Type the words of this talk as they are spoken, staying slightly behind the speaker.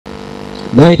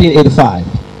1985.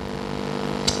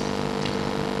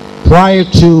 Prior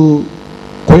to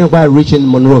Quiwonkpa reaching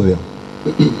Monrovia,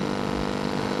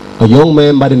 a young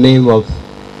man by the name of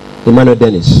Emmanuel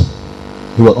Dennis,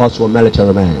 he was also a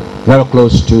military man, very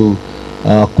close to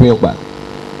Quiwonkpa,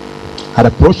 had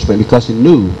approached me because he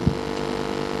knew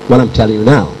what I'm telling you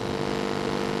now.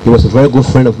 He was a very good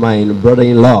friend of mine,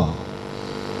 brother-in-law.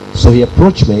 So he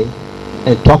approached me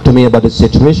and talked to me about the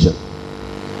situation.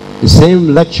 The same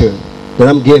lecture that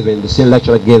I'm giving, the same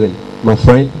lecture I'm giving, my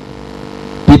friend,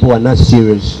 people are not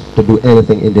serious to do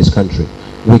anything in this country.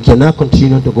 We cannot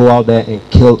continue to go out there and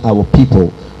kill our people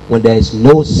when there is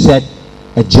no set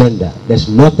agenda. There's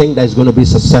nothing that's going to be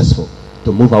successful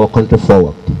to move our country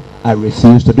forward. I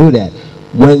refuse to do that.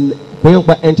 When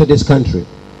Quiwonkpa entered this country,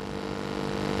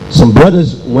 some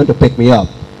brothers went to pick me up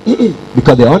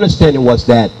because the understanding was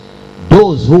that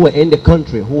those who were in the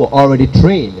country, who were already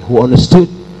trained, who understood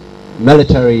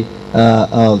military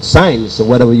science or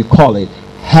whatever you call it,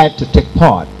 had to take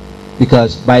part,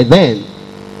 because by then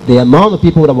the amount of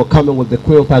people that were coming with the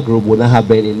Quiwonkpa group would not have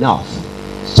been enough.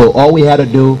 So all we had to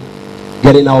do,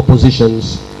 get in our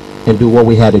positions and do what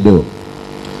we had to do.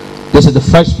 This is the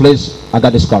first place I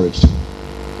got discouraged.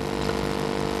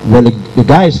 When the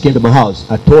guys came to my house,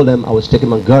 I told them I was taking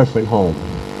my girlfriend home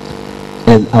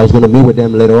and I was going to meet with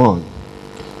them later on.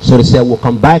 So they said, we'll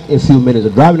come back in a few minutes.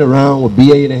 They're driving around with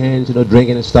beer in their hands, you know,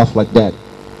 drinking and stuff like that.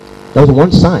 That was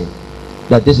one sign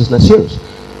that this is not serious.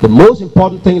 The most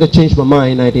important thing that changed my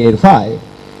mind in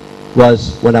 1985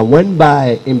 was when I went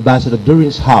by Ambassador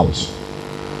Durin's house.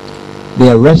 They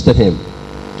arrested him.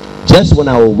 Just when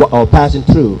I was passing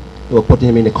through, they were putting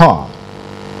him in the car.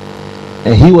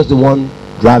 And he was the one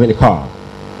driving the car.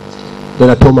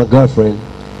 Then I told my girlfriend,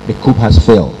 the coup has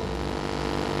failed.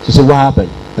 She said, what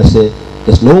happened? I said,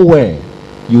 there's nowhere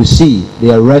you see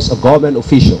the arrest a government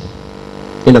official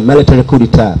in a military coup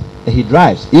d'etat and he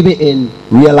drives, even in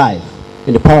real life,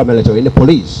 in the paramilitary, in the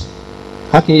police.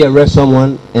 How can you arrest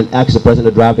someone and ask the person to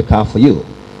drive the car for you?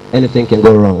 Anything can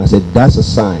go wrong. I said, that's a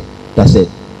sign. That's it.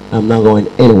 I'm not going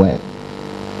anywhere.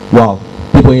 Well,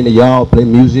 people in the yard play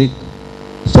music,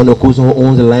 Son Okuso who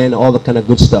owns the land, all the kind of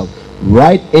good stuff.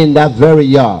 Right in that very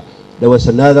yard, there was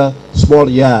another small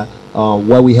yard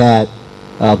where we had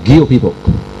Gil people.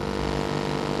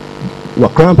 Well,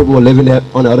 Krahn people were living there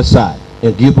on the other side,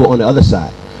 and Gil people on the other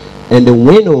side. And the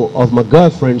window of my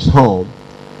girlfriend's home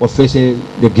was facing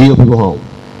the Gil people home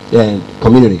and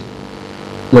community.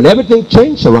 When everything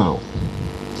changed around,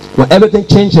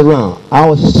 I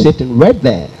was sitting right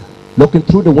there, looking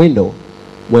through the window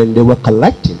when they were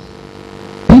collecting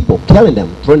people, killing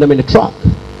them, throwing them in the truck.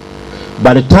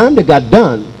 By the time they got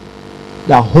done,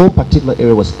 that whole particular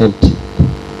area was empty.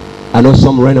 I know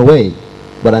some ran away,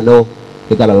 but I know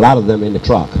they got a lot of them in the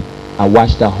truck. I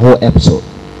watched that whole episode.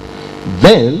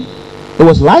 Then, it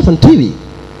was live on TV.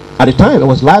 At the time, it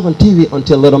was live on TV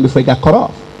until later on before it got cut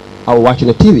off. I was watching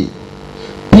the TV.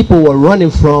 People were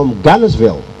running from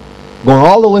Ghannasville, going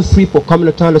all the way to Freeport, coming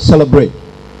to town to celebrate.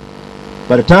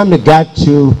 By the time they got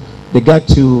to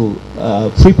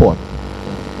Freeport,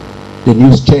 the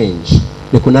news changed.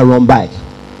 They could not run back.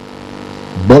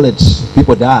 Bullets,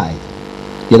 people died.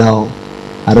 You know,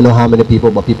 I don't know how many people,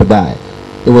 but people died.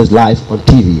 It was live on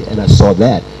TV, and I saw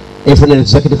that. In front of the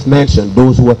executive mansion,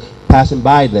 those who were passing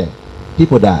by there,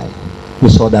 people died. We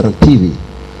saw that on TV.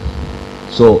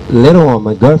 So later on,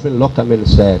 my girlfriend looked at me and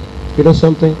said, you know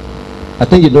something? I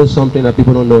think you know something that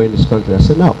people don't know in this country. I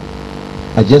said, no.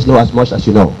 I just know as much as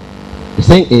you know. The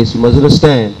thing is, you must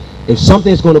understand, if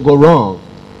something is going to go wrong,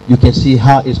 you can see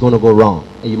how it's going to go wrong.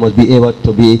 And you must be able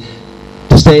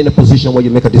to stay in a position where you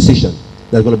make a decision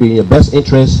that's going to be in your best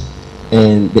interest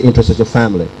and the interest of your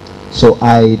family. So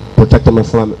I protected my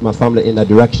family in that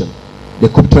direction. The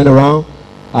coup turned around.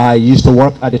 I used to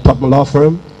work at the top law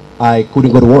firm. I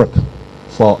couldn't go to work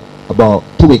for about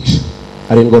 2 weeks.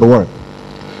 I didn't go to work.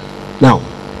 Now,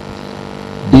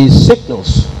 these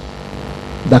signals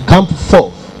that come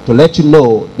forth to let you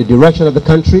know the direction of the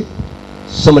country,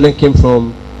 some of them came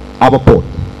from Aberport.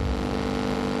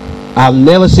 I've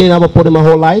never seen Aberport in my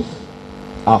whole life.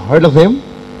 I've heard of him.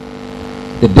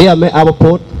 The day I met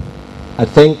Aberport, I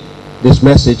think this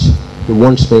message, he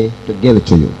wants me to give it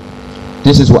to you.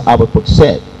 This is what Aberport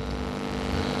said.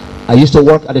 I used to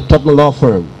work at the Tottenham law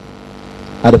firm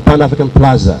at the Pan-African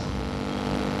Plaza,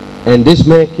 and this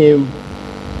man came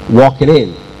walking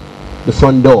in the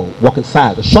front door, walking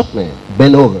fast, a short man,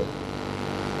 bent over.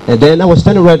 And then I was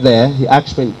standing right there. He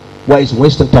asked me, where is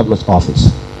Winston Tubman's office?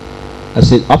 I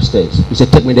said, upstairs. He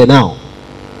said, take me there now.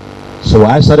 So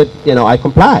I started, I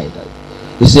complied.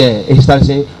 He started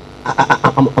saying,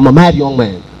 I'm a mad young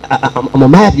man. I'm a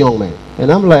mad young man.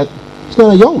 And I'm like, He's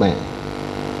not a young man.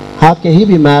 How can he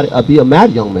be mad or be a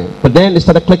mad young man? But then it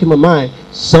started clicking in my mind,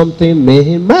 something made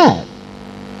him mad.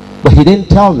 But he didn't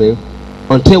tell me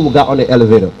until we got on the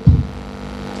elevator.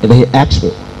 And then he asked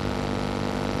me.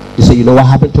 He said, you know what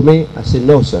happened to me? I said,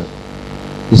 no, sir.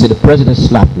 He said, the president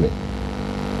slapped me.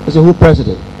 I said, who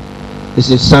president? He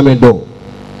said, Samuel Doe.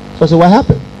 So I said, what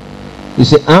happened? He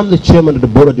said, I'm the chairman of the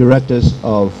board of directors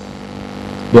of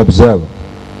the Observer.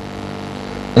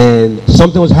 And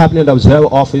something was happening in the Observer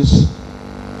office.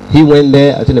 He went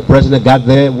there. I think the president got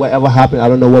there. Whatever happened, I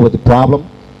don't know what was the problem.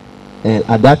 And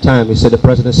at that time, he said the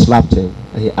president slapped him.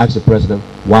 And he asked the president,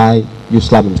 why you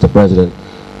slapped him, Mr. President?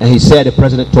 And he said the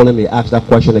president told him, he asked that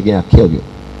question again, I'll kill you.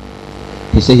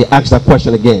 He said he asked that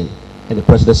question again. And the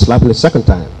president slapped him the second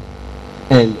time.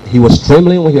 And he was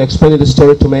trembling when he explained the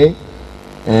story to me.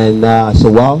 And I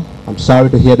said, well, I'm sorry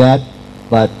to hear that,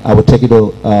 but I will take you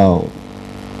to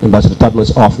Ambassador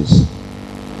Tubman's office.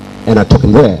 And I took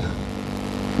him there.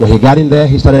 When he got in there,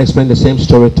 he started explaining the same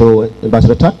story to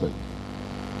Ambassador Tubman.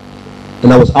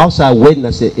 And I was outside waiting.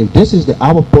 I said, if this is the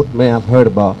output man I've heard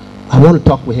about, I want to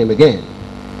talk with him again.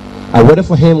 I waited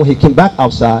for him. When he came back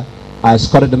outside, I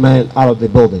escorted the man out of the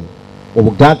building. When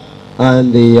we got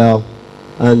on the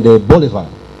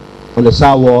boulevard, on the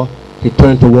sidewalk, he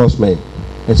turned towards me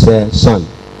and said, son,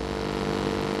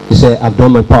 he said, I've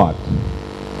done my part.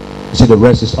 He said, the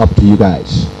rest is up to you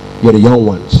guys. You're the young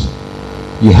ones.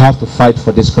 You have to fight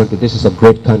for this country. This is a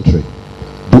great country.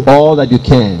 Do all that you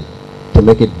can to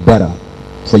make it better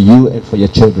for you and for your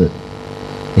children.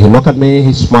 And he looked at me,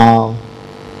 he smiled,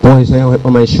 put his hand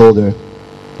on my shoulder,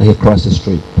 and he crossed the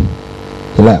street.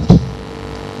 He left.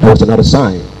 That was another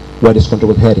sign where this country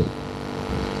was heading.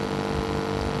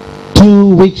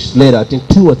 2 weeks later, I think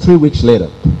 2 or 3 weeks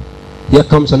later, here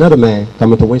comes another man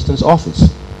coming to Winston's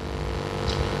office.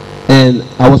 And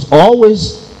I was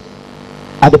always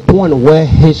at the point where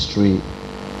history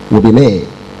will be made.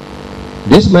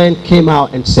 This man came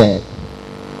out and said,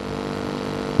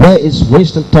 where is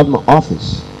Winston Tubman's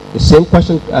office? The same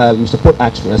question Mr. Port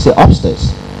asked me. I said,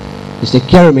 upstairs. He said,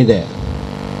 carry me there.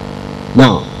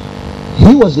 Now,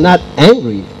 he was not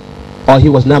angry or he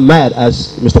was not mad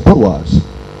as Mr. Port was,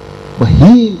 but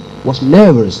he was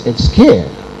nervous and scared.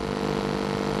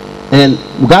 And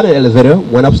we got in the elevator,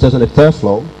 went upstairs on the 3rd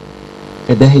floor,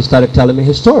 and then he started telling me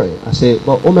his story. I said,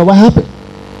 well, oh man, what happened?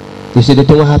 He said, the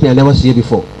thing what happened, I never see it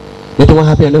before. The thing what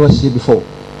happened, I never see it before.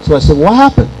 So I said, what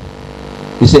happened?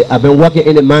 He said, I've been working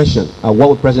in a mansion. I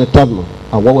work with President Tubman.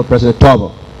 I work with President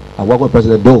Tubman. I work with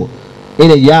President Doe.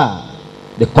 In a yard,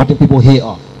 they're cutting people's hair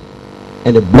off.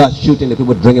 And the blood shooting, the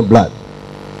people drinking blood.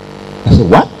 I said,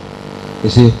 what? He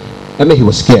said, I mean, he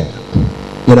was scared.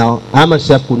 You know, I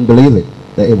myself couldn't believe it,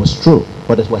 that it was true.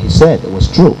 But that's what he said, it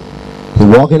was true. He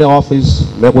walked in the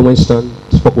office, met with Winston,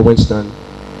 spoke with Winston.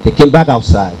 He came back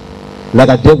outside. Like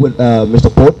I did with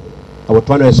Mr. Port, I was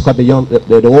trying to escort the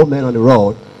old man on the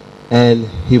road, and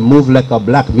he moved like a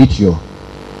black meteor.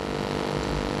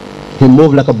 He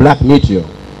moved like a black meteor.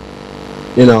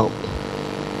 You know,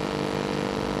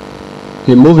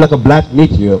 he moved like a black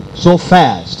meteor so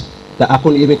fast that I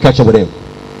couldn't even catch up with him.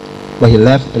 But he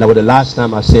left, and that was the last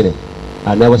time I seen him.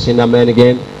 I never seen that man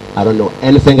again. I don't know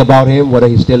anything about him, whether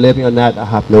he's still living or not. I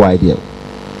have no idea.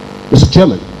 Mr.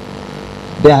 Chairman,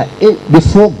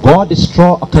 before God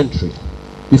destroys a country,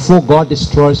 before God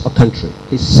destroys a country,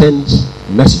 he sends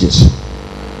messages.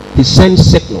 He sends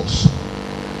signals.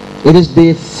 It is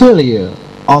the failure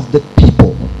of the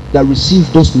people that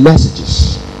receive those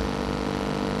messages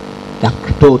that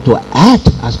to act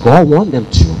as God wants them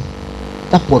to,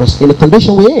 that put us in the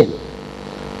condition we're in.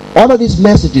 All of these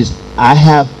messages, I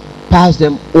have passed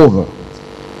them over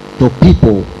to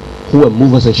people who are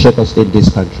movers and shakers in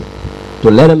this country, to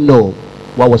let them know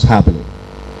what was happening.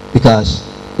 Because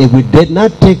if we did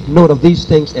not take note of these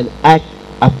things and act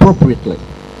appropriately,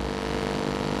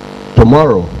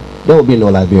 tomorrow there will be no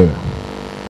Liberia.